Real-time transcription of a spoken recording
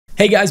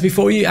Hey guys,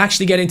 before you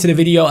actually get into the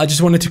video, I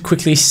just wanted to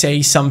quickly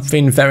say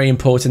something very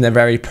important and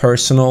very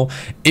personal.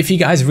 If you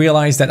guys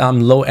realize that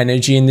I'm low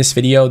energy in this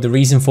video, the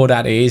reason for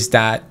that is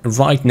that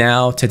right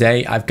now,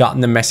 today, I've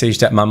gotten a message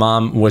that my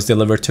mom was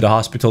delivered to the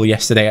hospital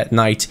yesterday at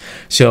night.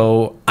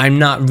 So I'm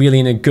not really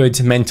in a good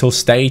mental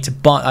state,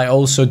 but I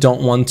also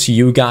don't want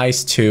you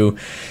guys to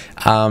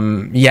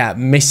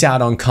miss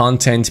out on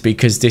content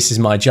because this is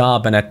my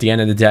job, and at the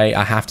end of the day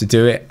I have to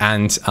do it,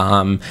 and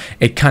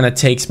it kind of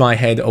takes my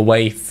head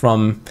away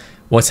from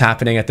what's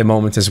happening at the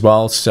moment as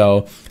well.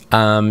 So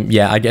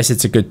I guess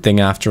it's a good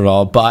thing after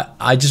all. But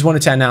I just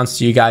wanted to announce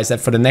to you guys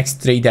that for the next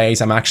 3 days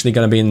I'm actually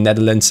going to be in the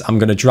Netherlands. I'm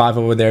going to drive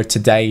over there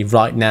today,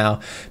 right now,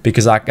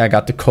 because I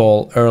got the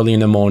call early in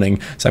the morning.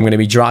 So I'm going to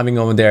be driving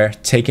over there,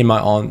 taking my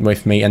aunt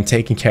with me and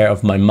taking care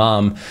of my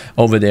mom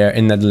over there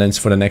in the Netherlands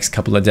for the next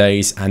couple of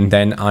days. And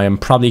then I am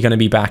probably going to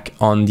be back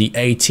on the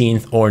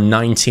 18th or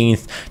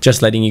 19th,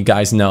 just letting you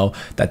guys know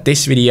that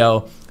this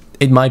video,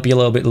 it might be a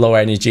little bit lower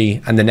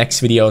energy, and the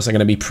next videos are going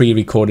to be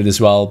pre-recorded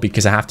as well,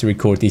 because I have to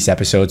record these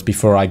episodes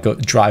before I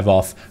drive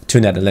off to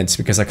Netherlands,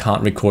 because I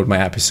can't record my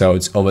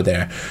episodes over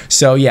there.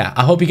 So yeah,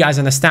 I hope you guys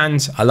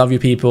understand. I love you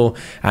people,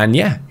 and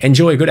yeah,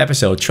 enjoy a good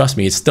episode. Trust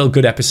me, it's still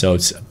good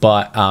episodes,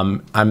 but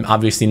I'm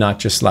obviously not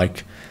just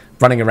like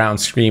running around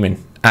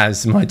screaming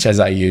as much as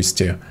I used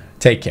to.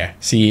 Take care.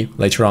 See you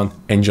later on.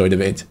 Enjoy the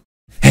vid.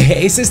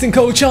 Hey, assistant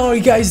coach, how are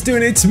you guys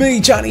doing? It's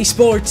me,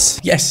 CaniSports.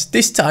 Yes,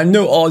 this time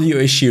no audio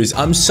issues.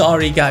 I'm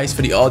sorry guys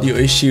for the audio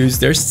issues.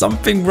 There's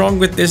something wrong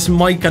with this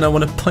mic and I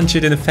want to punch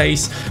it in the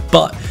face,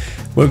 but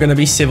we're gonna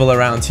be civil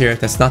around here.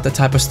 That's not the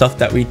type of stuff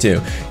that we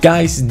do.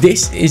 Guys,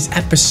 this is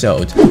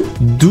episode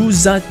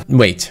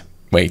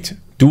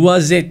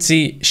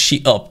Duazeti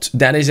și opt.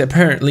 That is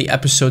apparently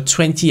episode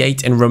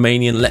 28 in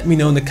Romanian. Let me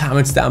know in the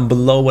comments down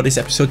below what is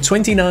episode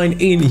 29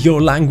 in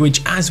your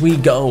language as we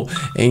go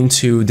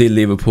into the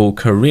Liverpool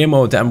Career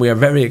Mode. And we are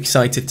very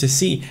excited to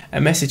see a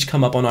message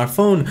come up on our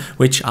phone,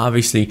 which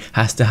obviously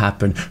has to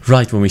happen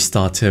right when we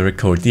start to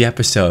record the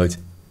episode.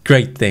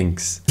 Great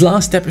things.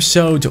 Last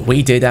episode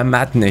we did a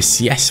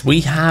madness. Yes, we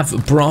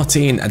have brought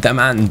in the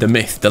man, the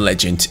myth, the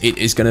legend. It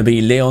is going to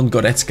be Leon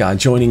Goretzka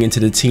joining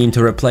into the team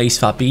to replace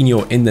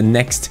Fabinho in the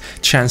next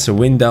transfer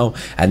window,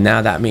 and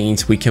now that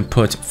means we can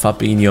put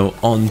Fabinho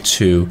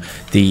onto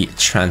the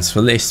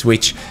transfer list,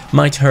 which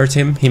might hurt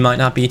him. He might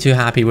not be too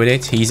happy with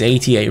it. He's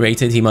 88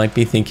 rated. He might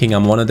be thinking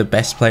I'm one of the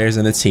best players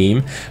on the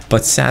team,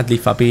 but sadly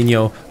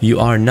Fabinho, you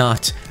are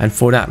not, and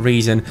for that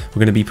reason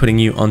we're going to be putting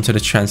you onto the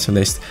transfer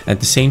list. At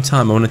the same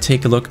time, I want to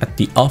take a look at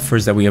the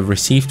offers that we have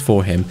received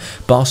for him.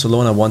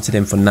 Barcelona wanted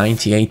him for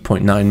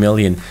 98.9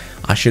 million.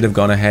 I should have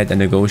gone ahead and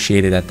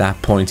negotiated at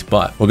that point,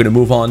 but we're going to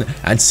move on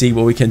and see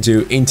what we can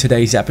do in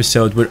today's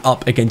episode. We're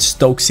up against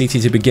Stoke City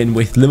to begin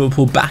with.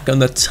 Liverpool back on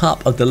the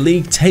top of the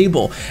league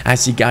table,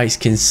 as you guys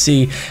can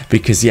see,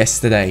 because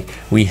yesterday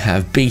we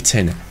have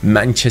beaten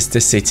Manchester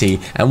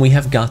City and we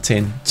have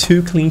gotten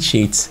 2 clean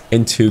sheets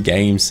in 2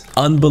 games.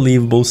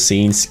 Unbelievable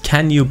scenes.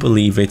 Can you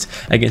believe it?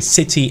 Against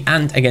City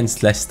and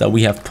against Leicester,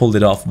 we have pulled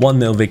it off.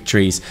 1-0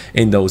 victories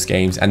in those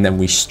games, and then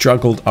we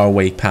struggled our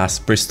way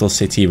past Bristol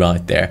City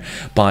right there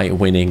by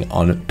winning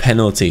on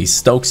penalties.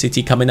 Stoke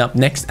City coming up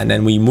next, and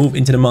then we move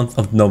into the month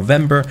of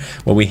November,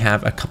 where we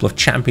have a couple of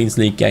Champions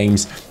League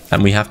games,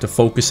 and we have to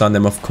focus on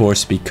them, of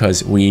course,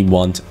 because we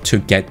want to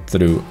get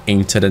through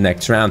into the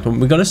next round. But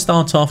we're going to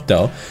start off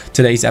though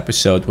today's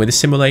episode with a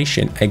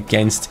simulation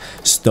against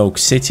Stoke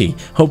City.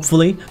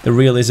 Hopefully the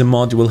realism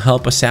mod will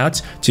help us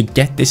out to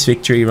get this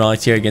victory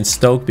right here against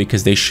Stoke,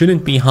 because they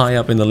shouldn't be high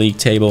up in the league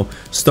table.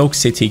 Stoke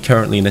City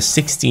currently in the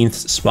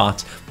 16th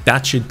spot.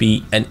 That should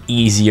be an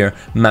easier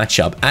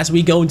matchup. As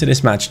we go into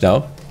this match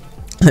though,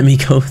 let me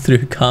go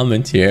through a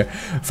comment here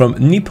from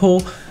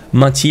Nipo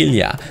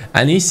Matilia,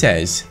 and he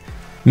says,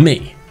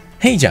 me,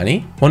 hey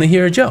Johnny, want to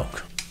hear a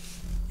joke?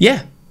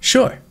 Yeah,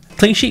 sure.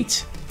 Clean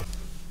sheets.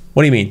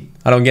 What do you mean?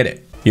 I don't get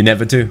it. You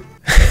never do.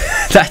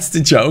 That's the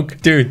joke,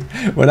 dude.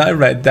 When I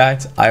read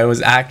that, I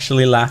was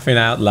actually laughing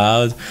out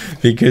loud,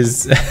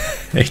 because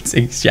it's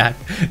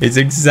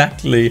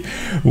exactly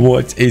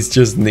what is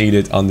just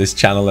needed on this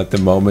channel at the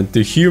moment.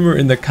 The humor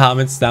in the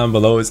comments down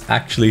below is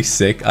actually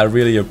sick. I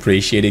really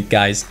appreciate it,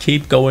 guys.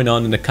 Keep going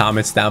on in the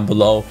comments down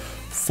below.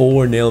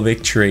 4-0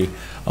 victory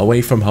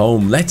away from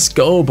home. Let's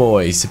go,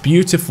 boys.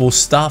 Beautiful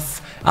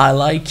stuff. I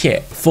like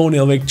it.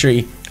 4-0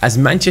 victory as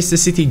Manchester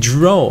City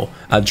draw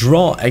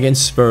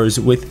against Spurs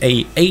with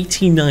a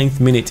 89th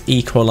minute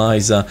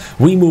equalizer.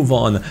 We move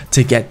on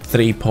to get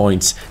 3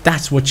 points.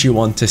 That's what you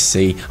want to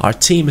see. Our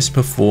team is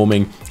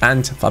performing,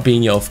 and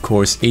Fabinho, of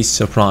course, is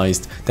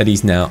surprised that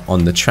he's now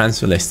on the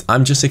transfer list.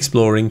 I'm just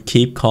exploring.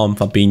 Keep calm,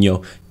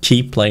 Fabinho.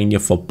 Keep playing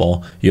your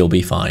football, you'll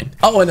be fine.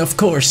 Oh, and of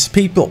course,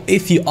 people,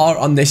 if you are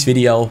on this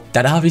video,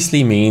 that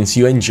obviously means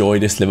you enjoy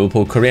this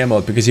Liverpool Career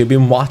Mode, because you've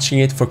been watching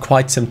it for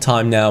quite some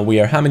time now. We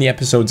are how many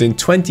episodes in?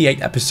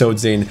 28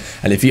 episodes in,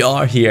 and if you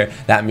are here,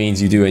 that means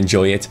you do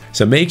enjoy it.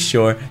 So make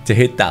sure to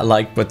hit that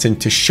like button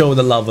to show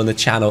the love on the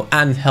channel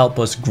and help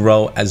us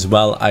grow as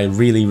well. I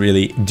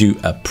really do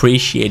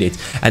appreciate it.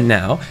 And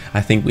now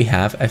I think we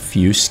have a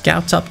few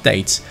scout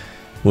updates.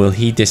 Will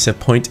he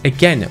disappoint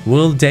again?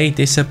 Will they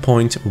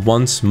disappoint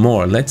once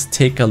more? Let's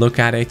take a look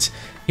at it.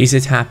 Is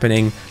it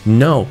happening?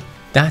 No.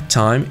 That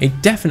time,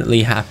 it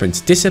definitely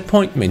happened.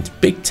 Disappointment,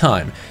 big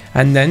time.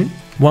 And then,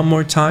 one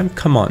more time.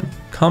 Come on.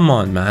 Come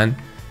on, man.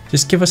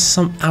 Just give us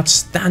some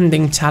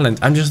outstanding talent.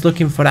 I'm just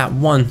looking for that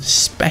one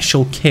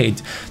special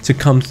kid to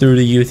come through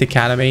the youth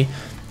academy.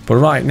 But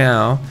right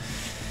now,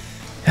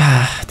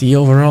 the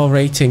overall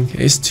rating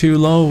is too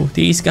low.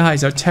 These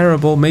guys are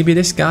terrible. Maybe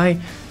this guy?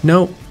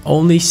 No,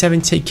 only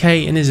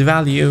 70k in his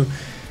value.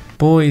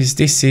 Boys,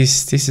 this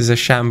is a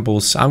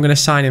shambles. I'm gonna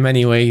sign him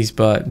anyways,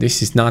 but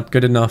this is not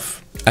good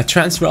enough. A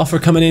transfer offer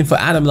coming in for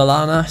Adam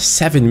Lallana,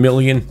 7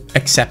 million,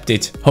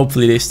 accepted.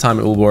 Hopefully this time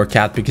it will work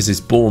out because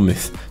it's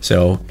Bournemouth,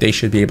 so they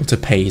should be able to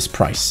pay his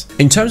price.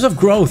 In terms of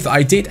growth,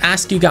 I did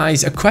ask you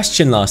guys a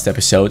question last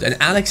episode, and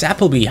Alex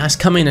Appleby has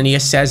come in and he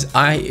said,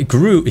 I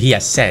grew a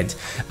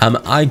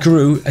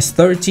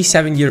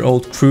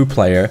 37-year-old crew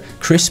player,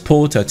 Chris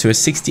Porter, to a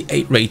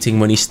 68 rating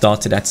when he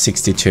started at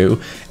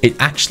 62. It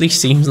actually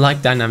seems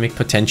like dynamic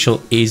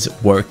potential is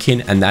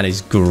working, and that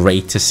is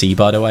great to see,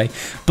 by the way.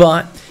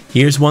 But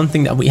here's one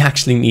thing that we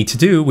actually need to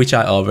do, which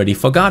I already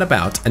forgot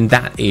about, and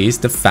that is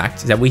the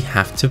fact that we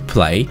have to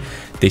play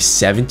this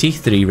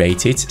 73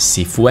 rated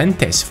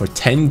Cifuentes for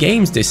 10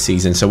 games this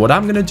season. So what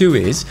I'm going to do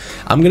is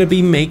I'm going to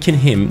be making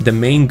him the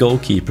main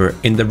goalkeeper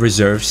in the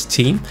reserves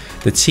team,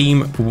 the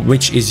team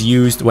which is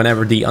used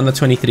whenever the under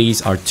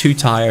 23s are too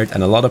tired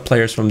and a lot of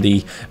players from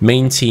the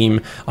main team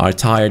are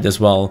tired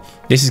as well.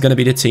 This is going to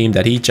be the team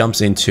that he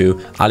jumps into.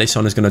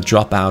 Alisson is going to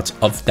drop out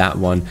of that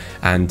one,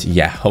 and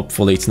yeah,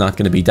 hopefully it's not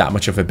going to be that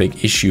much of a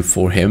big issue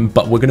for him.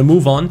 But we're going to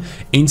move on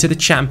into the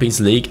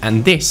Champions League,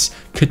 and this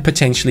could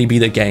potentially be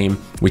the game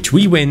which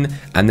we win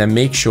and then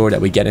make sure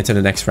that we get into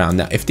the next round.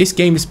 Now, if this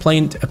game is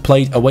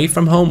played away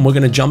from home, we're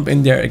going to jump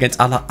in there against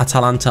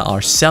Atalanta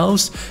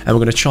ourselves, and we're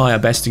going to try our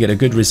best to get a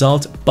good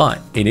result, but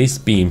it is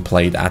being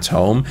played at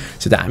home,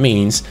 so that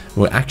means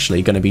we're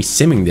actually going to be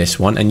simming this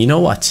one. And you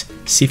know what?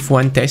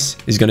 Cifuentes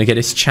is going to get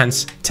his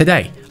chance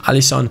today.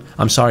 Alisson,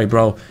 I'm sorry,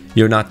 bro.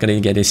 You're not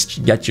going to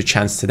get your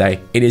chance today.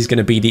 It is going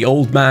to be the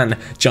old man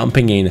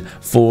jumping in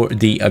for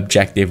the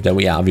objective that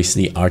we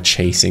obviously are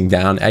chasing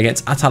down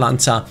against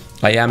Atalanta.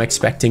 I am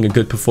expecting a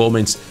good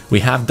performance.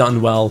 We have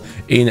done well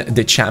in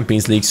the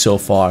Champions League so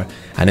far,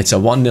 and it's a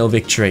 1-0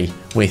 victory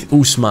with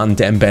Ousmane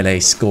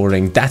Dembele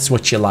scoring. That's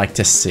what you like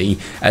to see.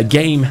 A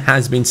game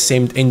has been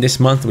simmed in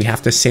this month. We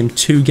have to sim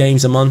 2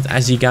 games a month,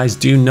 as you guys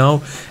do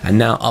know, and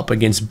now up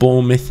against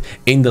Bournemouth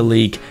in the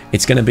league.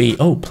 It's going to be,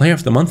 oh, Player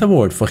of the Month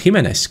award for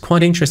Jimenez.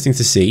 Quite interesting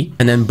to see.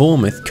 And then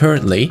Bournemouth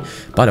currently,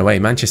 by the way,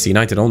 Manchester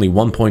United only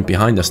 1 point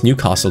behind us.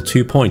 Newcastle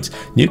 2 points.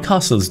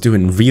 Newcastle's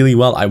doing really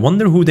well. I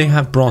wonder who they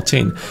have brought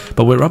in.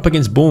 But we're up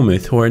against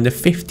Bournemouth, who are in the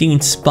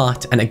 15th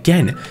spot. And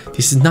again,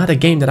 this is not a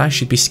game that I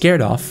should be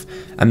scared of.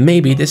 And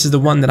maybe this is the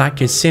one that I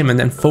can sim and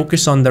then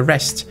focus on the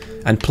rest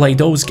and play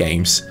those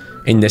games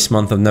in this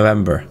month of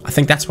November. I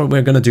think that's what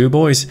we're going to do,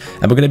 boys.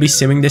 And we're going to be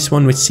simming this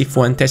one with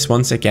Cifuentes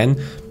once again.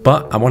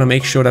 But I want to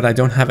make sure that I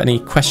don't have any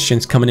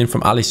questions coming in from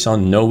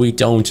Alisson. No, we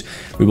don't.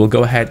 We will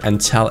go ahead and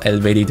tell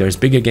Elvedi there's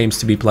bigger games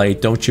to be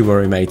played. Don't you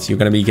worry, mate. You're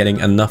going to be getting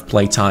enough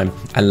play time.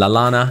 And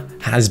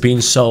Lallana has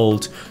been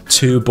sold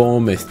to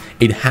Bournemouth.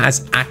 It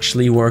has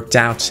actually worked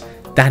out.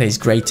 That is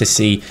great to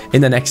see.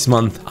 In the next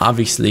month,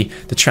 obviously,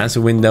 the transfer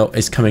window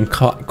is coming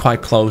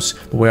quite close.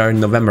 We are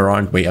in November,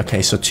 aren't we?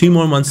 Okay, so 2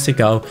 more months to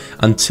go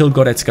until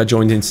Goretzka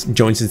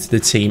joins into the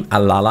team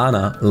and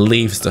Lallana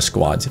leaves the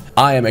squad.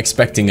 I am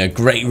expecting a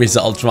great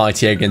result right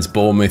here against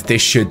Bournemouth.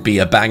 This should be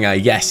a banger.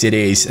 Yes, it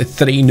is. A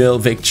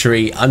 3-0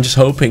 victory. I'm just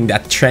hoping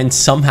that Trent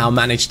somehow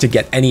managed to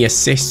get any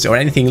assists or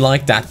anything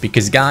like that,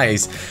 because,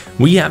 guys,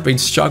 we have been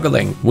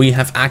struggling. We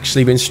have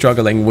actually been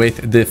struggling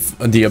with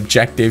the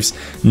objectives.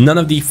 None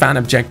of the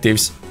fan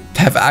objectives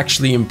have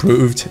actually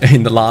improved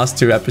in the last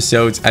 2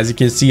 episodes. As you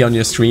can see on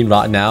your screen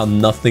right now,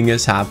 nothing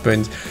has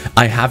happened.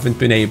 I haven't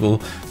been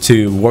able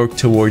to work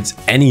towards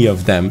any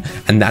of them,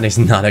 and that is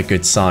not a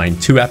good sign.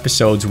 2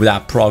 episodes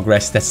without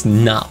progress, that's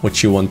not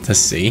what you want to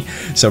see.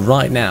 So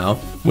right now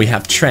we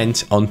have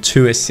Trent on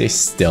 2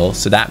 assists still,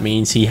 so that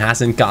means he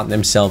hasn't gotten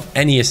himself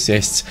any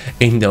assists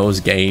in those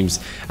games,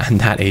 and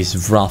that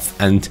is rough.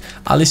 And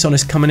Alisson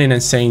is coming in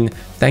and saying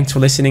thanks for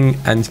listening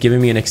and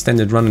giving me an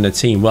extended run in the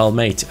team. Well,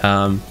 mate,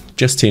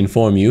 just to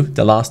inform you,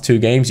 the last 2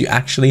 games you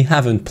actually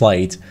haven't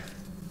played.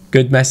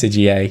 Good message,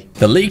 EA.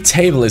 The league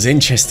table is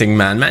interesting,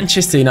 man.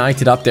 Manchester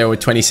United up there with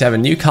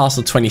 27,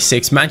 Newcastle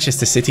 26,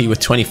 Manchester City with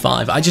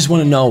 25. I just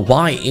want to know,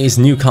 why is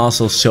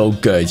Newcastle so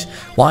good?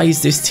 Why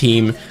is this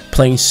team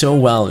playing so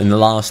well in the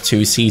last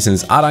 2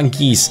 seasons?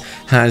 Aranguiz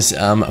has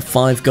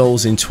 5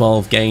 goals in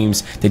 12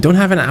 games. They don't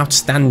have an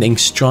outstanding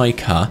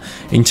striker.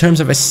 In terms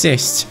of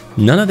assists,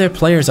 none of their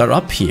players are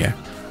up here.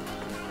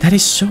 That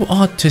is so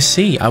odd to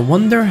see. I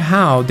wonder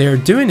how they're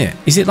doing it.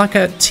 Is it like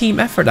a team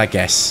effort, I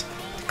guess?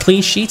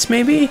 clean sheets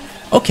maybe?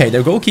 Okay,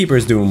 their goalkeeper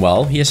is doing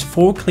well. He has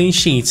 4 clean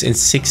sheets in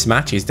 6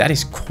 matches. That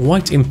is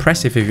quite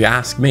impressive if you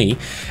ask me.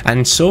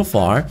 And so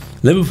far,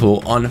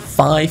 Liverpool on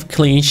 5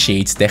 clean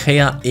sheets. De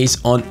Gea is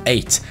on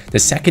 8. The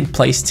second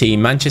place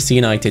team, Manchester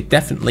United,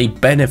 definitely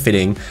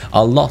benefiting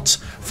a lot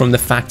from the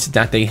fact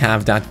that they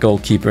have that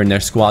goalkeeper in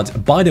their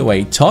squad. By the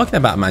way, talking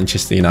about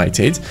Manchester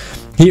United,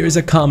 here is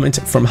a comment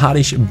from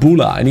Harish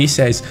Bula, and he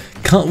says,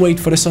 can't wait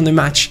for the Sunday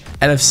match,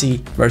 LFC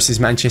versus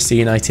Manchester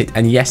United.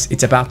 And yes,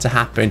 it's about to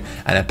happen.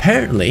 And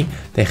apparently,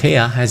 De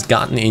Gea has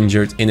gotten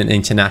injured in an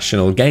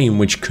international game,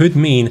 which could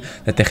mean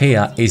that De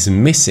Gea is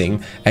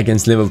missing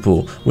against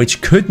Liverpool,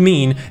 which could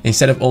mean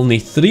instead of only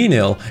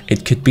 3-0,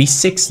 it could be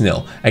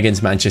 6-0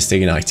 against Manchester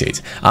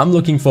United. I'm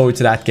looking forward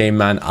to that game,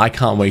 man. I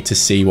can't wait to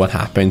see what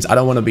happens. I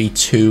don't want to be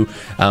too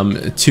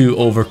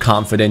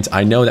overconfident.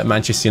 I know that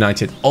Manchester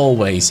United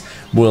always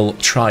will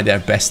try their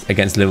best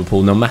against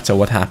Liverpool no matter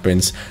what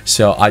happens,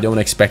 so I don't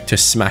expect to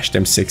smash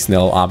them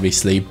 6-0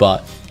 obviously,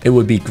 but it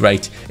would be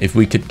great if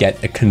we could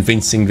get a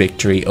convincing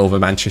victory over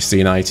Manchester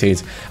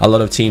United. A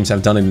lot of teams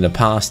have done it in the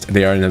past.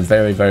 They are in a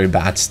very, very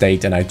bad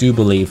state, and I do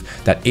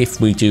believe that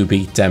if we do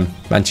beat them,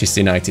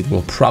 Manchester United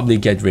will probably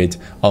get rid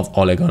of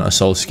Ole Gunnar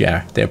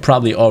Solskjaer. They're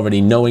probably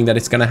already knowing that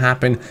it's going to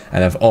happen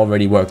and have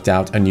already worked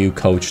out a new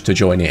coach to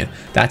join in.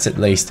 That's at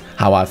least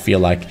how I feel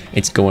like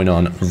it's going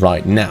on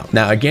right now.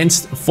 Now,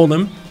 against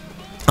Fulham,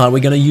 are we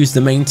going to use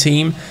the main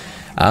team?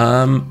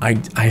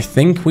 I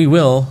think we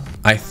will.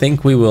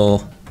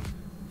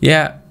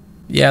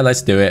 Yeah,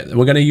 let's do it.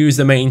 We're going to use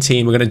the main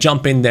team. We're going to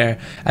jump in there,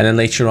 and then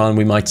later on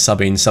we might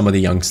sub in some of the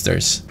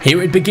youngsters.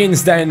 Here it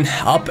begins then,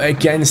 up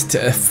against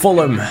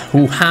Fulham,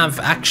 who have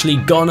actually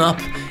gone up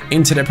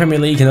into the Premier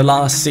League in the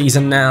last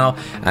season now,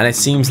 and it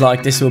seems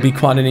like this will be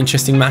quite an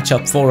interesting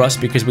matchup for us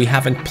because we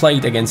haven't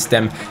played against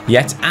them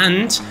yet,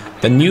 and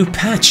the new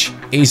patch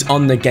is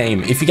on the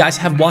game. If you guys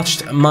have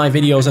watched my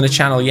videos on the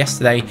channel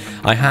yesterday,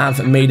 I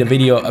have made a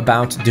video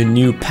about the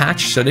new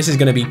patch, so this is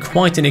going to be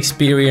quite an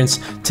experience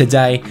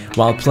today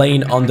while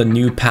playing on the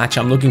new patch.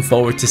 I'm looking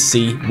forward to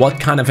see what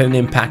kind of an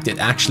impact it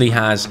actually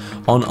has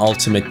on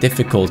ultimate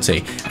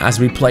difficulty as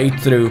we play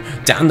through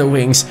down the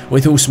wings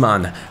with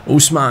Usman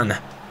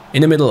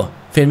in the middle,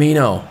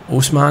 Firmino,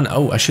 Usman.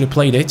 Oh, I should have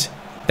played it.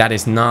 That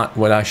is not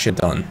what I should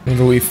have done.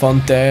 Rui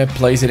Fonte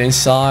plays it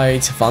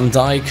inside. Van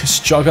Dijk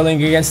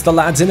struggling against the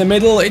lads in the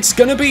middle. It's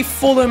going to be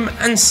Fulham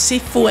and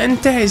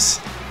Cifuentes.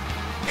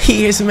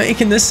 He is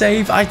making the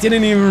save. I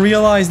didn't even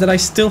realize that I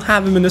still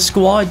have him in the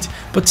squad.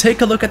 But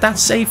take a look at that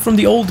save from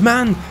the old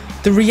man.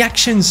 The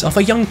reactions of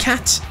a young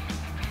cat.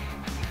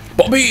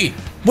 Bobby!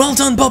 Well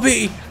done,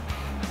 Bobby!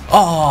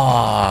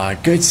 Ah, oh,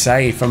 good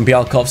save from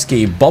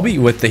Bialkowski. Bobby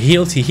with the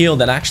heel-to-heel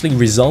that actually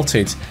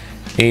resulted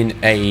in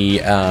a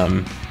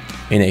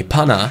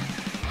panna.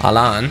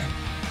 Alan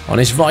on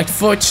his right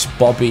foot.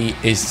 Bobby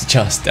is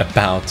just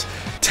about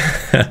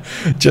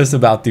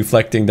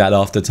deflecting that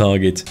off the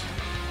target.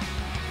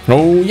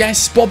 Oh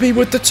yes, Bobby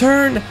with the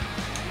turn.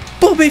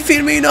 Bobby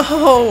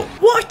Firmino.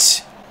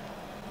 What?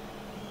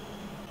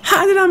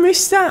 How did I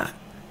miss that?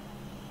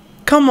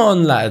 Come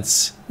on,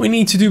 lads. We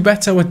need to do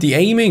better with the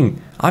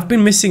aiming. I've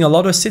been missing a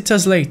lot of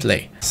sitters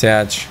lately.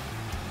 Serge.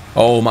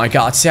 Oh my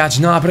god, Serge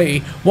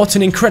Gnabry. What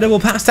an incredible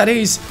pass that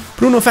is.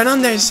 Bruno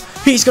Fernandes.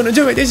 He's going to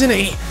do it, isn't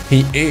he?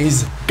 He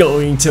is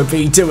going to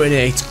be doing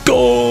it.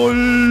 Goal!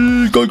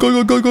 Goal,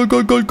 goal, goal, goal,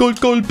 goal, goal, goal,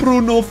 goal.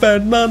 Bruno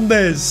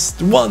Fernandes.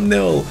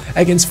 1-0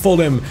 against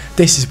Fulham.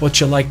 This is what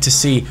you like to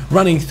see.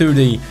 Running through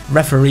the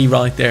referee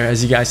right there,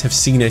 as you guys have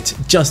seen it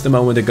just a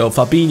moment ago.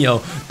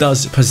 Fabinho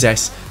does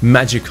possess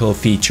magical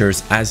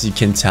features, as you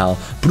can tell.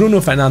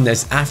 Bruno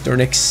Fernandes, after an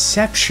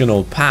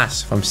exceptional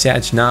pass from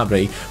Serge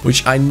Gnabry,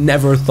 which I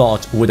never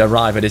thought would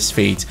arrive at his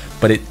feet,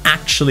 but it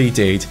actually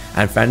did,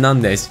 and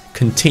Fernandes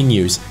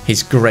continues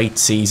his great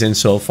season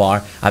so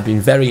far. I've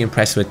been very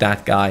impressed with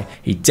that guy.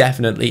 He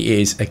definitely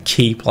is a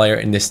key player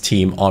in this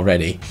team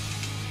already.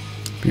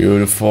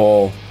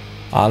 Beautiful.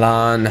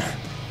 Alan.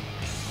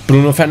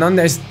 Bruno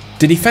Fernandes.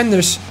 The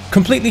defenders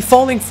completely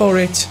falling for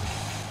it.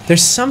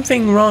 There's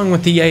something wrong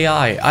with the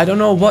AI. I don't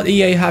know what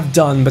EA have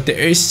done, but there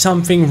is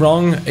something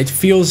wrong. It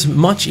feels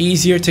much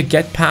easier to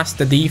get past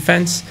the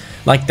defense.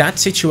 Like that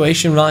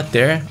situation right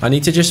there. I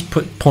need to just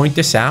point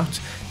this out.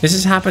 This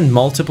has happened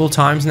multiple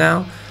times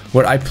now,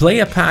 where I play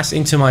a pass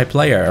into my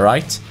player,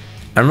 right?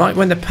 And right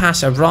when the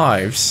pass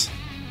arrives,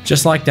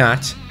 just like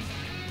that,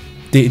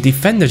 the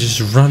defender just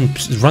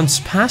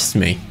runs past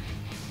me.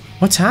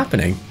 What's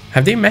happening?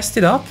 Have they messed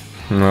it up?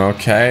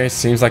 Okay,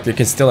 seems like they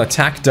can still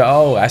attack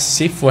though, as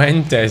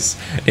Cifuentes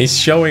is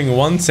showing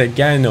once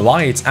again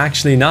why it's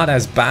actually not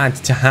as bad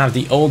to have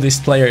the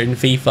oldest player in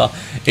FIFA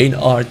in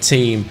our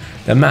team.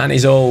 The man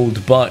is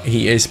old, but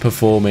he is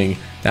performing.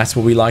 That's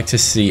what we like to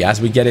see as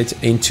we get it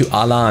into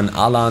Alan.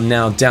 Alan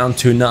now down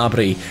to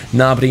Gnabry.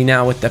 Gnabry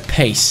now with the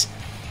pace.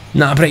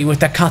 Gnabry with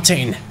the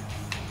cutting.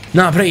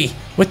 Gnabry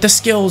with the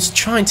skills,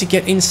 trying to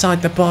get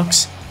inside the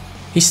box.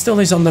 He still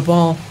is on the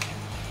ball.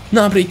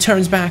 Gnabry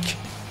turns back.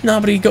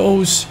 Gnabry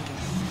goes.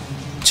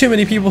 Too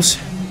many people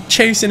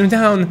chasing him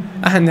down,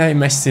 and I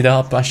messed it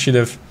up. I should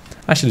have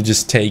I should have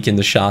just taken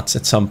the shots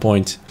at some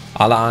point.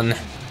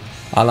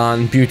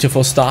 Alan,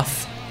 beautiful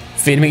stuff.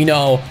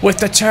 Firmino with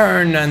the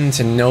turn,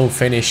 and no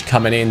finish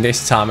coming in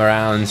this time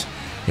around.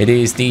 It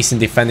is decent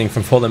defending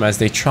from Fulham as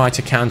they try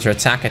to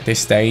counter-attack at this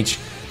stage.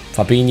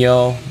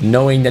 Fabinho,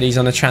 knowing that he's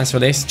on the transfer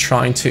list,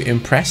 trying to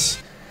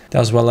impress.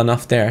 Does well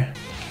enough there.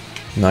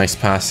 Nice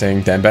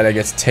passing. Dembele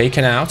gets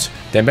taken out.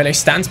 Dembele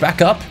stands back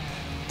up.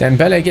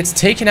 Dembele gets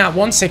taken out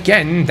once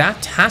again.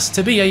 That has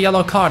to be a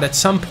yellow card at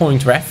some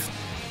point, ref.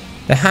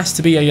 There has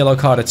to be a yellow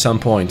card at some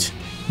point.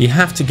 You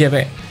have to give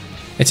it.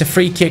 It's a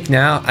free kick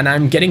now, and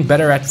I'm getting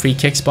better at free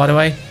kicks, by the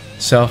way.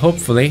 So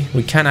hopefully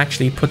we can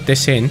actually put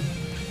this in.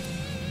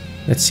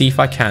 Let's see if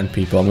I can,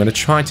 people. I'm going to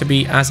try to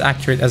be as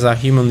accurate as I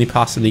humanly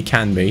possibly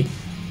can be.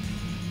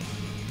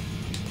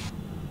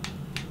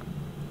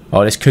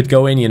 Oh, this could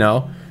go in, you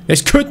know.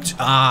 This could...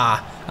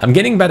 I'm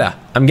getting better.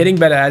 I'm getting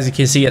better, as you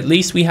can see. At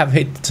least we have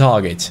hit the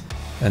target.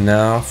 And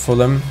now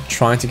Fulham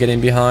trying to get in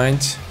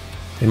behind.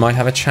 They might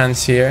have a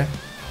chance here.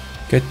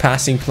 Good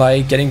passing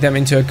play, getting them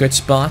into a good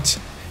spot.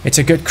 It's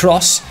a good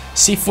cross.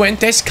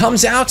 Cifuentes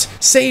comes out,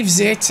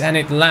 saves it, and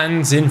it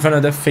lands in front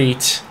of the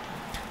feet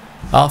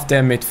of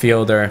their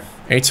midfielder.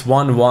 It's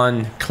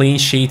 1-1. Clean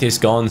sheet is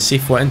gone.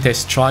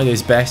 Cifuentes tried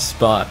his best,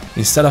 but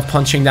instead of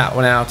punching that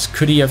one out,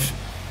 could he have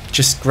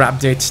just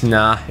grabbed it?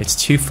 Nah,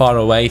 it's too far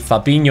away.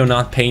 Fabinho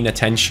not paying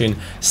attention,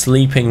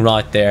 sleeping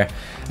right there.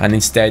 And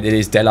instead it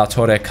is De La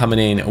Torre coming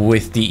in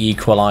with the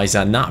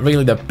equaliser. Not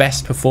really the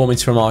best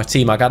performance from our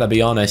team, I gotta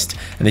be honest.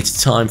 And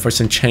it's time for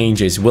some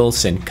changes.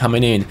 Wilson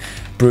coming in.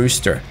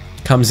 Brewster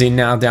comes in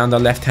now down the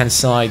left hand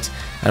side.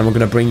 And we're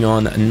gonna bring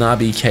on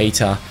Naby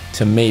Keita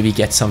to maybe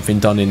get something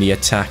done in the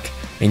attack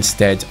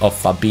instead of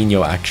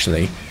Fabinho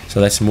actually. So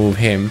let's move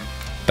him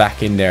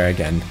back in there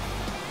again.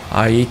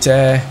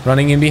 Aite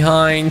running in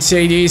behind.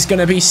 It is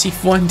gonna be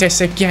Cifuentes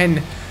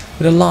again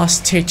with a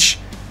last ditch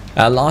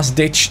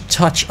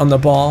touch on the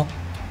ball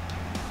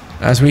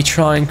as we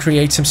try and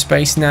create some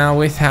space now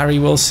with Harry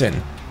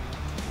Wilson.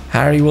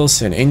 Harry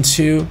Wilson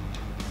into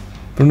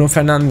Bruno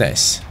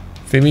Fernandes.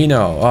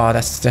 Firmino. Oh,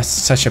 that's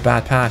such a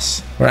bad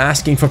pass. We're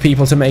asking for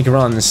people to make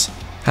runs.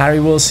 Harry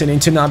Wilson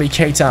into Naby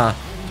Keita.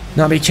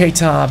 Naby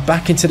Keita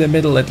back into the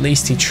middle. At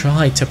least he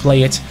tried to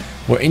play it.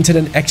 We're into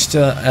the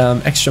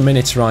extra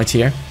minutes right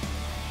here.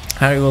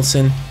 Harry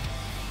Wilson.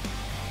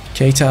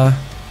 Keita.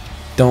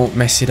 Don't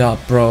mess it up,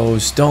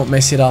 bros. Don't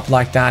mess it up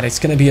like that. It's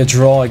going to be a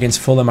draw against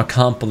Fulham. I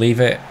can't believe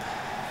it.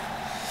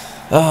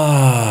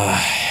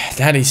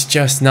 That is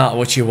just not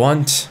what you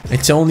want.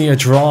 It's only a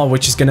draw,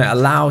 which is going to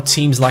allow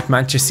teams like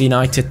Manchester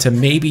United to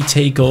maybe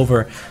take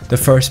over the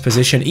first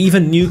position.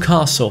 Even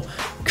Newcastle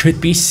could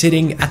be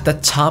sitting at the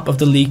top of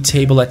the league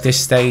table at this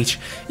stage.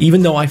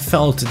 Even though I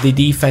felt the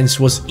defense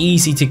was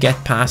easy to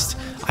get past,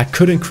 I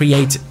couldn't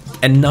create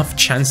enough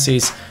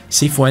chances.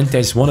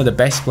 Cifuentes, one of the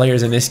best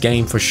players in this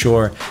game for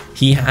sure.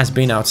 He has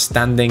been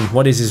outstanding.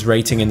 What is his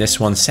rating in this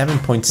one?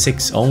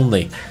 7.6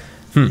 only.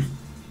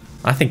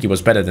 I think he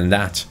was better than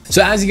that.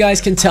 So as you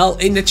guys can tell,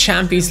 in the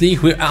Champions League,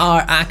 we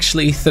are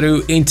actually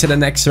through into the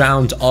next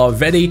round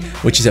already,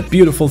 which is a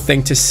beautiful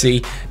thing to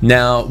see.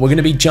 Now, we're going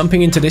to be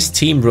jumping into this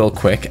team real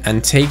quick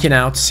and taking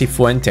out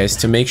Cifuentes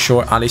to make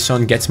sure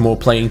Alisson gets more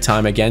playing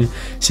time again.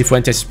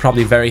 Cifuentes is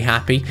probably very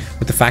happy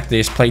with the fact that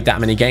he's played that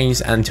many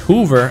games, and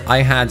Hoover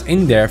I had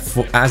in there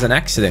as an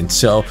accident.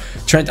 So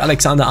Trent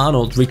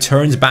Alexander-Arnold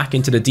returns back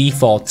into the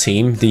default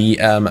team, the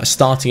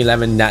starting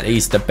 11, that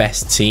is the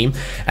best team.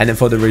 And then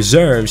for the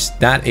reserves,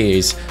 that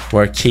is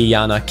where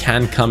Kiana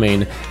can come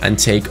in and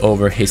take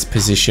over his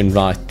position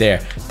right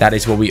there. That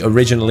is what we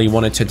originally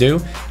wanted to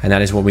do, and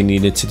that is what we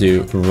needed to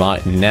do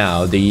right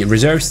now. The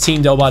reserves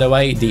team though, by the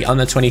way, the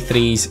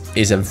under-23s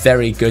is a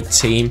very good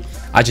team.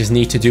 I just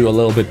need to do a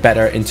little bit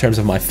better in terms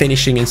of my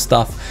finishing and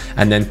stuff,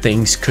 and then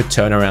things could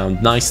turn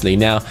around nicely.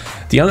 Now,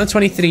 the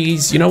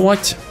under-23s, you know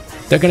what?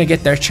 They're going to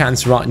get their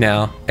chance right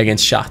now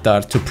against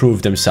Shakhtar to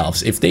prove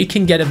themselves. If they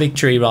can get a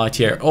victory right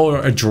here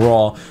or a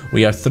draw,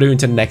 we are through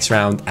into the next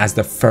round as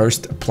the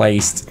first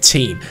placed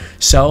team.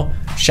 So,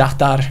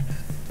 Shakhtar,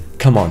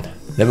 come on.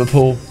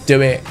 Liverpool,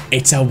 do it.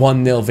 It's a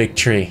 1-0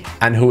 victory.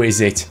 And who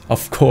is it?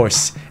 Of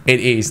course, it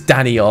is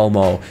Dani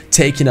Olmo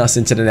taking us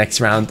into the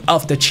next round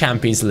of the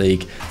Champions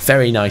League.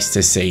 Very nice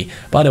to see.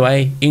 By the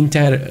way,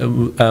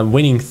 Inter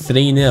winning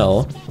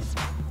 3-0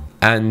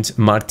 and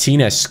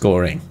Martinez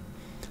scoring.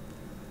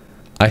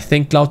 I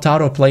think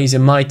Lautaro plays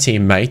in my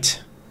team,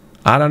 mate.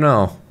 I don't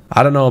know.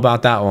 I don't know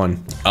about that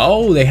one.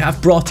 Oh, they have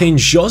brought in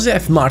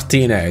Josef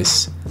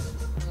Martinez.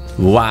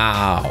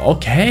 Wow.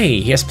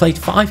 Okay. He has played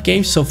 5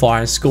 games so far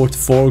and scored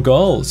 4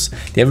 goals.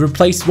 They have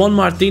replaced one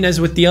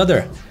Martinez with the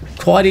other.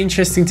 Quite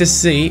interesting to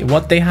see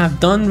what they have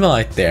done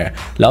right there.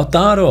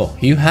 Lautaro,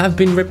 you have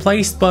been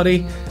replaced,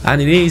 buddy. And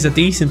it is a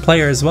decent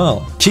player as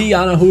well.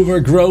 Kiana Hoover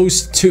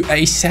grows to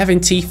a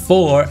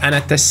 74, and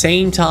at the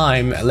same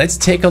time, let's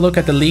take a look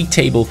at the league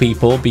table,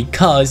 people,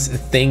 because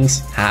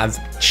things have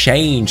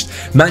changed.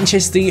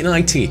 Manchester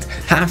United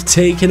have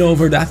taken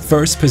over that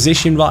first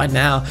position right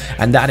now,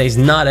 and that is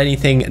not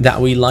anything that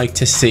we like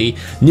to see.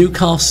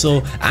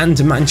 Newcastle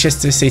and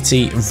Manchester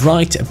City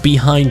right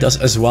behind us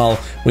as well.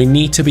 We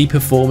need to be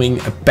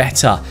performing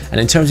better. And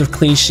in terms of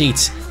clean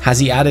sheets, has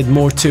he added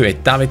more to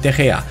it? David De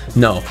Gea?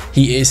 No,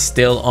 he is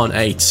still on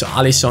 8. So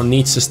Alisson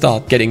needs to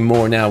start getting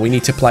more now. We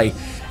need to play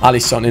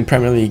Alisson in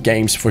Premier League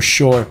games for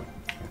sure,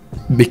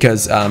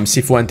 because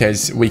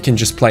Cifuentes, we can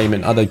just play him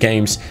in other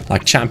games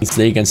like Champions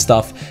League and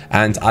stuff,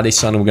 and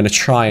Alisson we're going to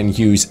try and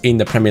use in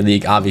the Premier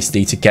League,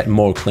 obviously, to get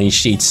more clean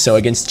sheets. So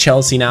against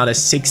Chelsea now, the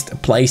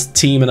 6th placed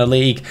team in the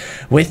league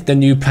with the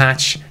new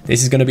patch.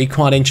 This is going to be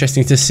quite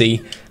interesting to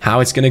see how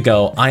it's going to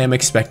go. I am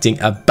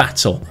expecting a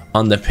battle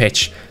on the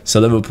pitch. So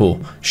Liverpool,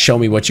 show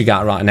me what you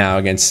got right now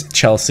against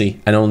Chelsea.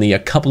 And only a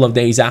couple of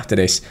days after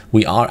this,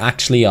 we are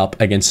actually up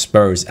against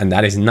Spurs, and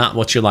that is not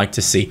what you like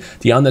to see.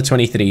 The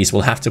under-23s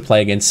will have to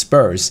play against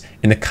Spurs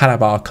in the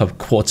Carabao Cup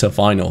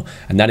quarter-final,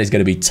 and that is going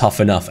to be tough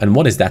enough. And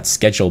what is that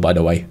schedule, by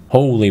the way?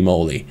 Holy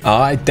moly.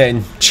 Alright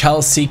then,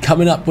 Chelsea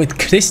coming up with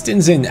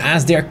Christensen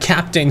as their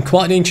captain.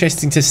 Quite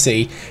interesting to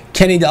see.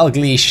 Kenny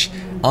Dalglish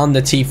on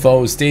the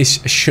Tifos.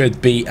 This should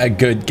be a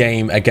good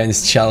game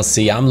against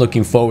Chelsea. I'm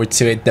looking forward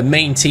to it. The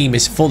main team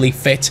is fully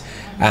fit,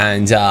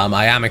 and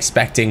I am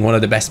expecting one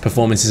of the best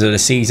performances of the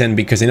season,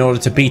 because in order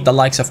to beat the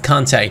likes of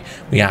Conte,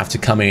 we have to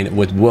come in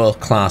with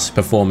world-class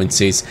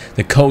performances.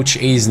 The coach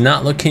is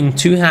not looking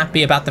too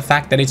happy about the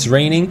fact that it's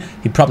raining.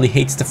 He probably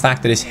hates the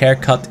fact that his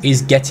haircut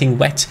is getting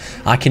wet.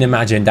 I can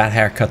imagine that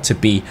haircut to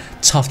be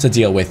tough to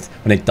deal with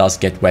when it does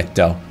get wet,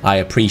 though. I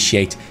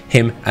appreciate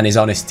him and his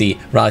honesty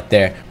right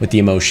there with the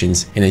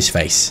emotions in his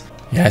face.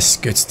 Yes,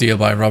 good steal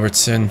by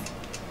Robertson.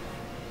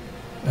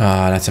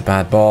 Ah, that's a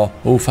bad ball.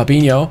 Oh,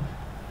 Fabinho.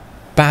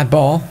 Bad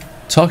ball.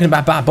 Talking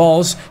about bad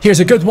balls, here's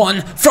a good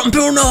one from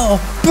Bruno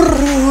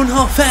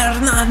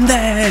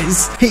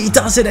Fernandes. He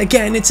does it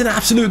again. It's an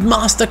absolute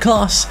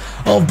masterclass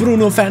of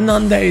Bruno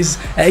Fernandes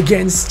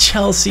against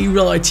Chelsea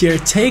right here.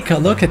 Take a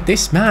look at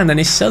this man and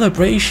his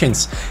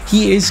celebrations.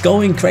 He is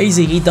going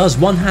crazy. He does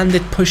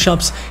one-handed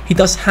push-ups. He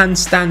does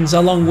handstands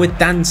along with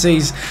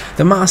dances.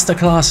 The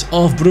masterclass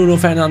of Bruno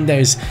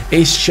Fernandes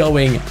is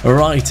showing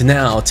right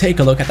now. Take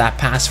a look at that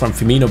pass from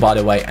Firmino, by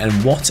the way, and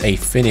what a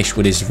finish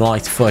with his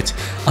right foot.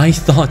 I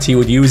thought he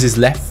would use his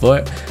left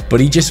foot,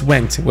 but he just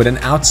went with an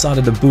outside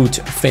of the boot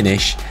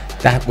finish.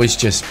 That was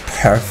just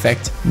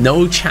perfect.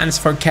 No chance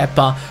for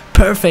Kepa.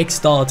 Perfect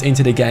start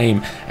into the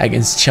game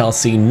against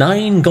Chelsea.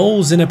 9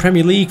 goals in the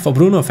Premier League for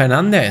Bruno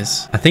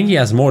Fernandes. I think he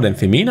has more than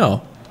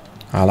Firmino.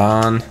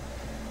 Alan,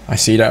 I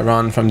see that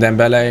run from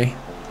Dembele.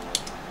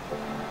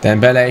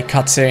 Dembele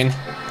cuts in.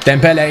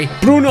 Dembele,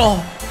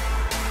 Bruno.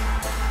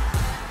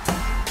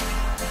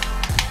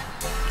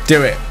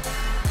 Do it.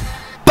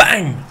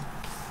 Bang.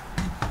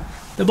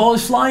 The ball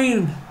is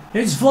flying.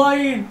 It's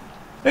flying.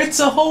 It's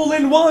a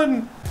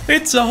hole-in-one.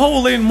 It's a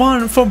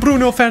hole-in-one for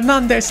Bruno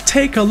Fernandes.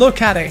 Take a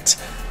look at it.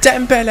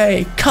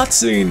 Dembele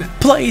cuts in,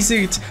 plays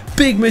it.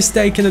 Big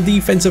mistake in the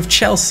defense of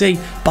Chelsea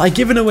by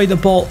giving away the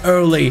ball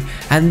early.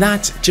 And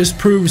that just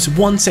proves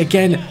once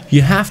again,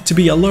 you have to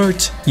be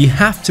alert. You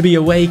have to be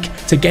awake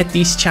to get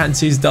these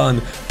chances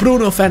done.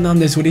 Bruno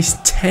Fernandes with his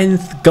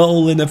 10th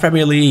goal in the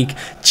Premier League.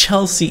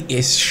 Chelsea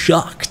is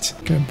shocked.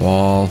 Good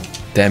ball.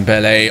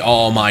 Dembele,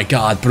 oh my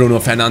god, Bruno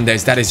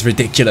Fernandes, that is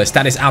ridiculous,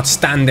 that is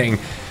outstanding.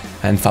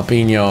 And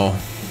Fabinho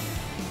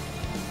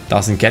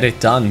doesn't get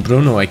it done.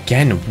 Bruno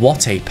again,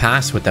 what a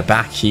pass with the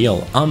back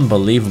heel.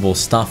 Unbelievable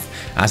stuff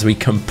as we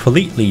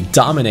completely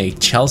dominate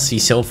Chelsea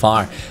so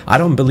far. I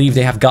don't believe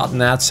they have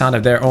gotten outside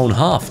of their own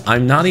half.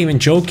 I'm not even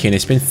joking.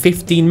 It's been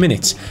 15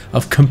 minutes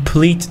of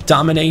complete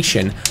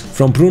domination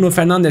from Bruno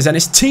Fernandes and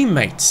his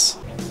teammates.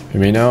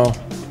 Firmino.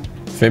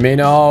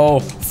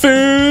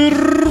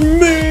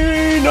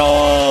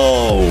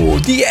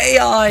 The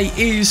AI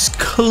is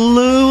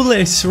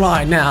clueless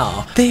right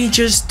now. They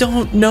just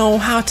don't know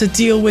how to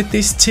deal with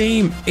this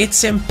team.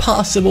 It's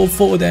impossible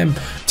for them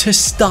to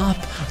stop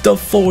the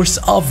force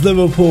of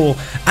Liverpool.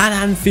 At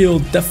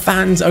Anfield, the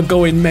fans are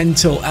going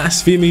mental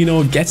as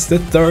Firmino gets the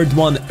 3rd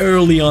one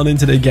early on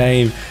into the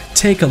game.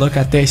 Take a look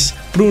at this.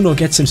 Bruno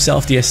gets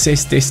himself the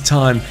assist this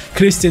time.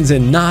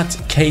 Christensen not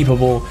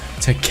capable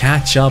to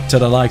catch up to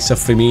the likes of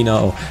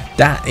Firmino.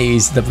 That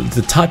is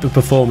the type of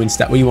performance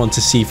that we want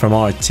to see from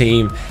our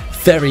team.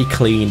 Very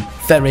clean,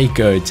 very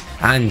good,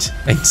 and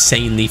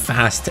insanely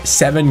fast.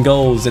 7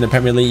 goals in the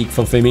Premier League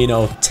for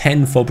Firmino,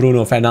 10 for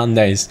Bruno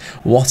Fernandes.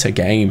 What a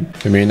game.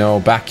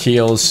 Firmino back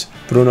heels.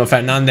 Bruno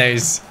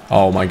Fernandes.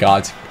 Oh my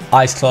god.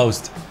 Eyes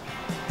closed.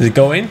 Did it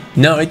go in?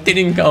 No, it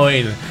didn't go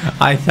in.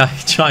 I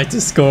tried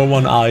to score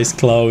one eyes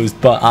closed,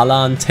 but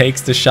Alan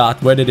takes the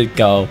shot. Where did it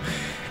go?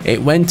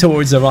 It went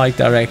towards the right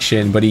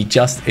direction, but he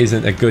just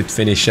isn't a good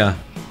finisher.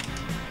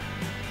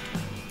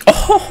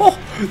 Oh,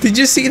 did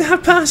you see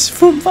that pass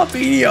from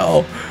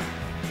Fabinho?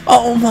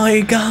 Oh my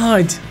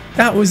god.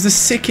 That was the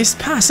sickest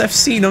pass I've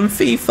seen on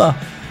FIFA.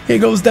 Here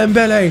goes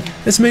Dembele.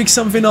 Let's make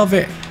something of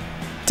it.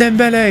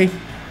 Dembele.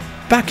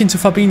 Back into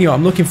Fabinho.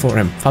 I'm looking for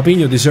him.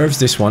 Fabinho deserves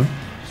this one.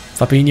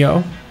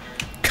 Fabinho.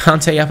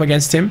 Kante up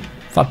against him.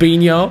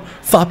 Fabinho.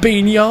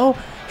 Fabinho.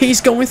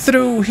 He's going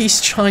through.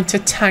 He's trying to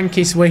tank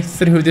his way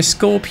through. The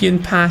scorpion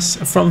pass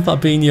from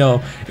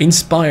Fabinho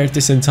inspired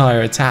this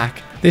entire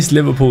attack. This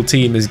Liverpool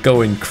team is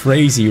going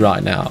crazy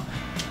right now.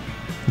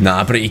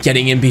 Gnabry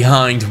getting in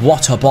behind.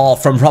 What a ball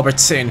from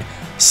Robertson.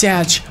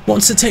 Serge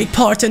wants to take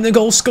part in the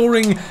goal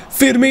scoring.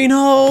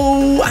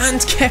 Firmino,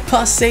 and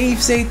Kepa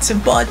saves it,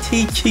 but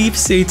he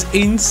keeps it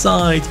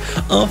inside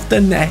of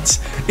the net.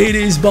 It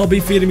is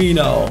Bobby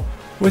Firmino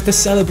with the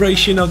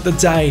celebration of the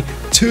day.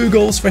 2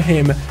 goals for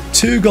him,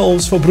 2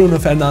 goals for Bruno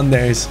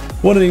Fernandes.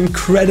 What an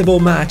incredible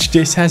match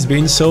this has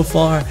been so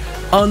far.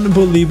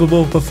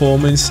 Unbelievable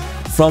performance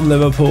from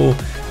Liverpool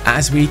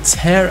as we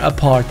tear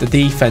apart the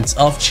defense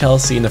of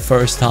Chelsea in the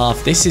first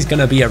half. This is going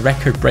to be a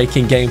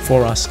record-breaking game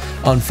for us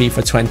on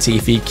FIFA 20.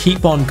 If we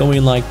keep on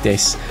going like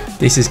this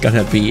is going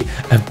to be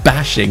a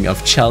bashing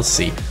of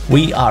Chelsea.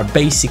 We are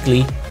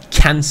basically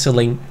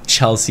cancelling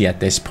Chelsea at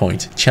this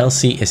point.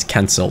 Chelsea is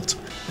cancelled.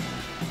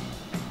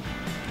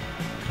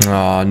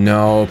 Oh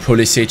no,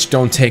 Pulisic,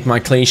 don't take my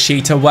clean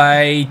sheet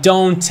away.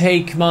 Don't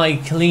take my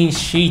clean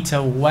sheet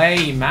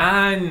away,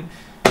 man.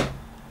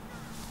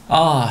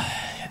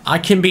 I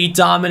can be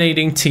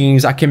dominating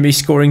teams, I can be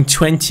scoring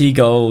 20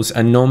 goals,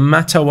 and no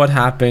matter what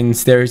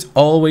happens, there's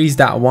always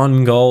that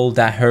one goal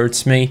that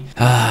hurts me.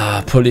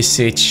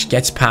 Pulisic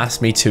gets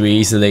past me too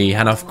easily,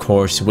 and of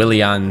course,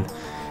 Willian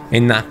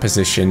in that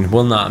position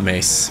will not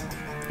miss.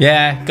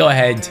 Yeah, go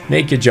ahead,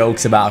 make your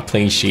jokes about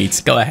clean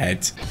sheets, go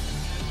ahead.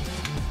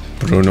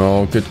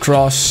 Bruno, good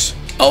cross.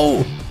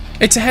 Oh,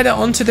 it's a header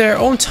onto their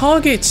own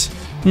target.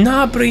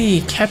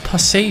 Gnabry, Kepa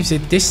saves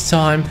it this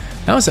time.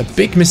 That was a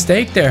big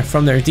mistake there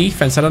from their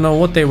defense. I don't know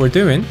what they were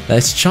doing.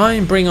 Let's try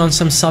and bring on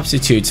some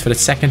substitutes for the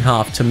second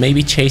half to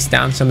maybe chase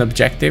down some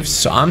objectives.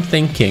 So I'm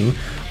thinking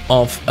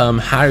of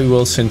Harry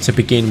Wilson to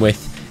begin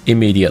with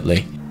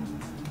immediately.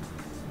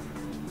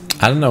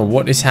 I don't know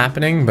what is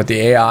happening, but the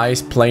AI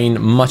is playing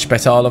much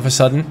better all of a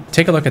sudden.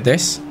 Take a look at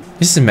this.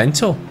 This is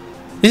mental.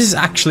 This is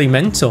actually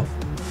mental.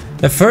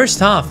 The first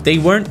half, they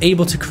weren't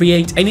able to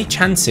create any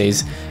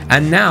chances,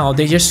 and now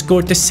they just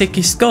scored the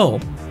sickest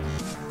goal.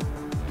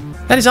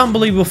 That is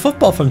unbelievable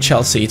football from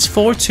Chelsea. It's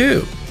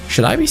 4-2.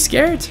 Should I be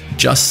scared?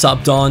 Just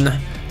subbed on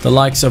the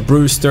likes of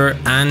Brewster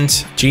and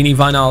Gini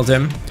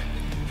Wijnaldum.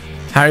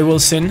 Harry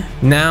Wilson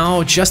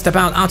now just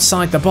about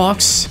outside the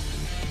box.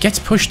 Gets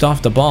pushed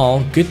off the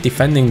ball. Good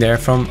defending there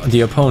from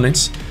the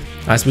opponents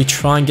as we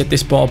try and get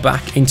this ball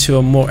back into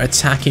a more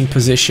attacking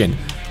position.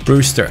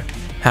 Brewster,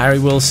 Harry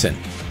Wilson.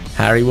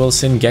 Harry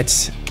Wilson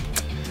just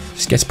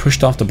gets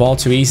pushed off the ball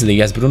too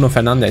easily as Bruno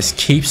Fernandes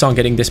keeps on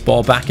getting this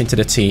ball back into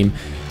the team.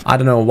 I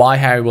don't know why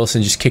Harry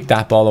Wilson just kicked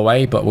that ball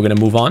away, but we're going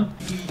to move on.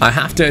 I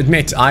have to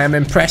admit, I am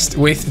impressed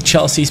with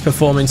Chelsea's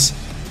performance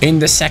in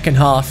the second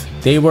half.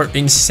 They were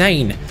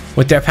insane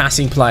with their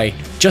passing play,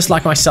 just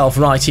like myself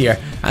right here,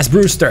 as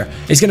Brewster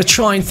is going to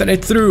try and thread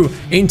it through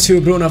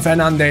into Bruno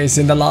Fernandes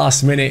in the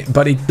last minute,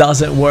 but it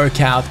doesn't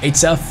work out.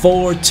 It's a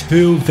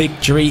 4-2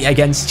 victory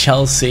against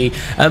Chelsea,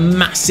 a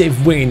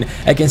massive win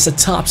against a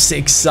top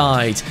 6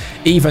 side.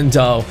 Even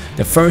though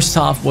the first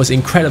half was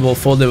incredible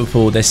for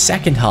Liverpool, the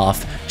second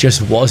half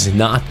just was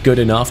not good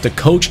enough. The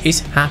coach is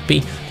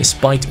happy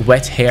despite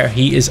wet hair.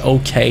 He is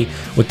okay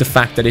with the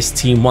fact that his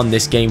team won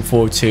this game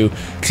 4-2.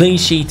 Clean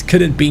sheet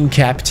couldn't be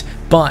kept,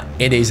 but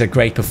it is a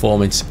great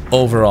performance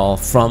overall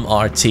from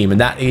our team, and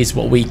that is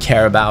what we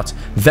care about.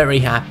 Very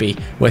happy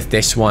with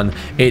this one.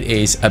 It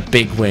is a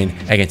big win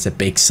against a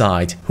big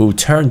side who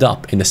turned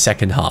up in the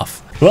second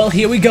half. Well,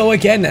 here we go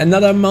again,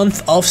 another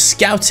month of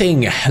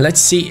scouting. Let's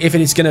see if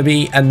it is going to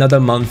be another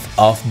month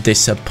of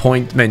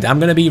disappointment. I'm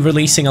going to be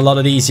releasing a lot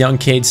of these young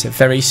kids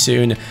very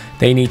soon.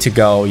 They need to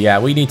go. Yeah,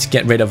 we need to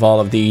get rid of all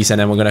of these, and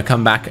then we're going to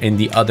come back in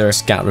the other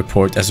scout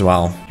report as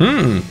well.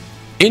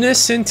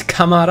 Innocent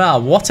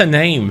Kamara, what a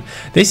name.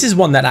 This is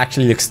one that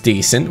actually looks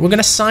decent. We're going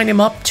to sign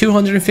him up,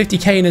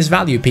 250k in his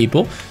value,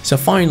 people. So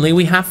finally,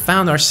 we have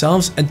found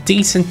ourselves a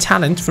decent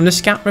talent from the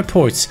scout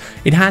reports.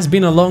 It has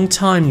been a long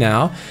time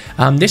now.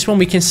 This one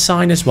we can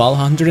sign as well,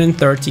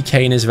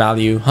 130k in his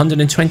value,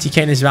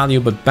 120k in his value,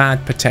 but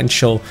bad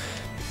potential.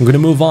 I'm going to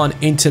move on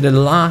into the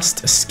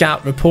last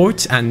scout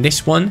report, and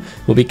this one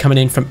will be coming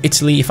in from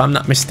Italy if I'm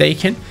not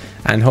mistaken,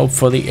 and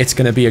hopefully it's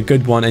going to be a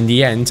good one in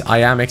the end. I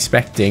am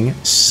expecting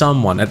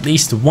someone, at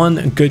least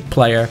one good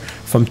player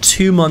from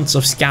 2 months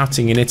of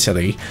scouting in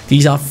Italy.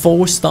 These are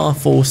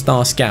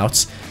 4-star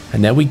scouts,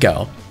 and there we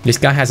go. This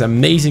guy has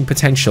amazing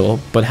potential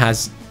but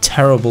has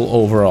terrible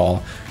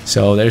overall.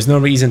 So there's no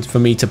reason for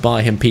me to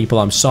buy him, people.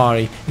 I'm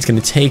sorry. It's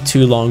going to take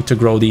too long to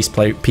grow these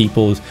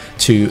people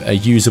to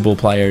usable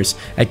players.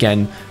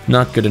 Again,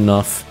 not good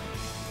enough.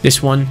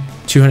 This one,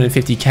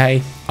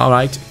 250k.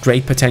 Alright,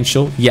 great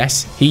potential.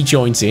 Yes, he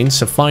joins in.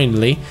 So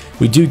finally,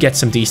 we do get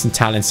some decent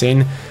talents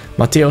in.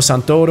 Matteo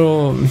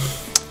Santoro,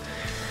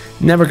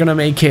 Never gonna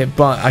make it,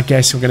 but I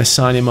guess we're gonna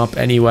sign him up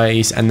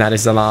anyways, and that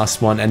is the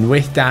last one. And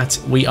with that,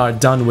 we are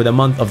done with a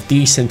month of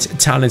decent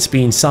talents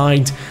being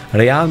signed.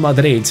 Real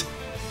Madrid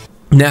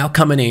now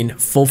coming in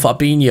for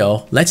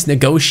Fabinho. Let's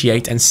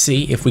negotiate and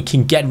see if we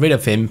can get rid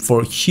of him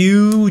for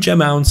huge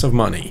amounts of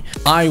money.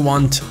 I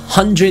want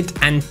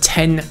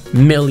 110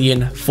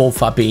 million for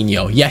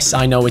Fabinho. Yes,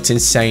 I know it's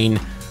insane,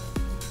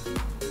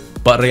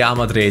 but Real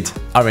Madrid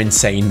are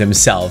insane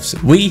themselves.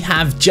 We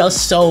have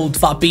just sold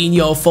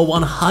Fabinho for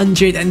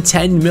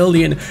 110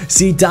 million.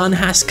 Zidane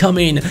has come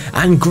in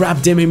and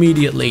grabbed him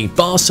immediately.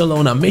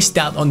 Barcelona missed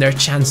out on their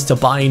chance to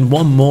buy in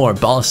one more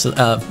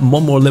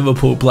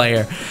Liverpool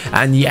player.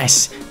 And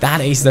yes, that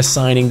is the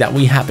signing that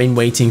we have been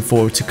waiting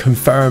for to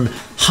confirm.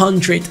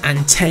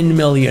 110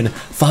 million.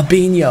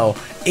 Fabinho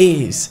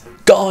is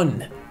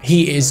gone.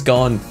 He is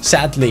gone.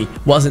 Sadly,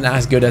 wasn't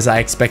as good as I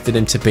expected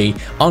him to be.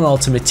 On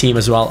Ultimate Team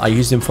as well, I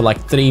used him for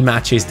like 3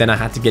 matches, then I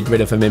had to get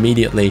rid of him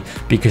immediately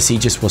because he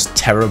just was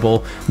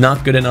terrible.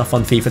 Not good enough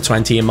on FIFA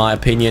 20 in my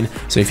opinion.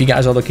 So if you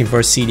guys are looking for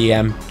a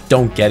CDM,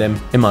 don't get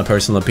him, in my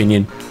personal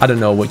opinion. I don't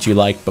know what you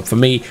like, but for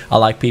me, I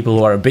like people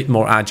who are a bit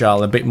more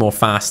agile, a bit more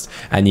fast.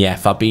 And yeah,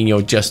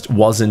 Fabinho just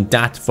wasn't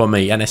that for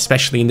me. And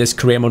especially in this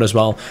career mode as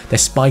well,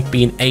 despite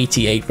being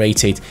 88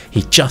 rated,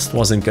 he just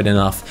wasn't good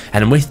enough.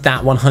 And with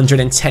that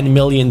 110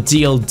 million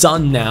deal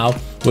done now,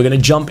 we're going to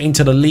jump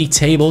into the league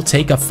table,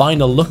 take a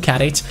final look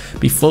at it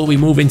before we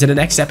move into the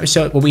next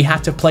episode where we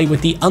have to play with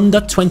the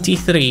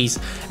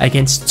under-23s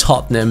against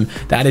Tottenham.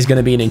 That is going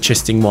to be an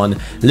interesting one.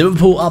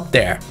 Liverpool up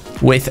there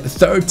with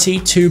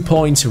 32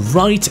 points,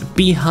 right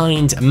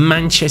behind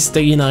Manchester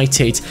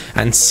United,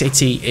 and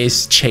City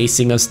is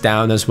chasing us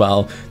down as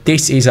well.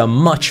 This is a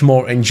much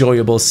more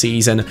enjoyable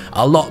season,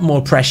 a lot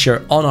more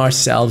pressure on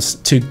ourselves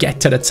to get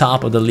to the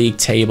top of the league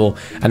table.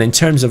 And in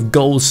terms of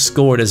goals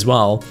scored as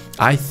well,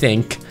 I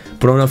think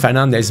Bruno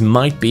Fernandes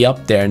might be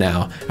up there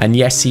now. And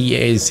yes, he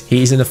is.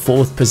 He's in the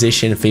 4th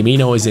position.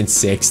 Firmino is in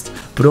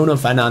 6th. Bruno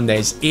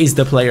Fernandes is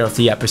the player of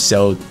the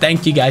episode.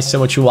 Thank you guys so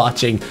much for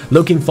watching.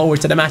 Looking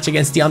forward to the match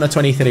against the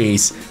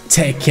under-23s.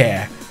 Take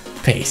care.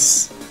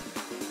 Peace.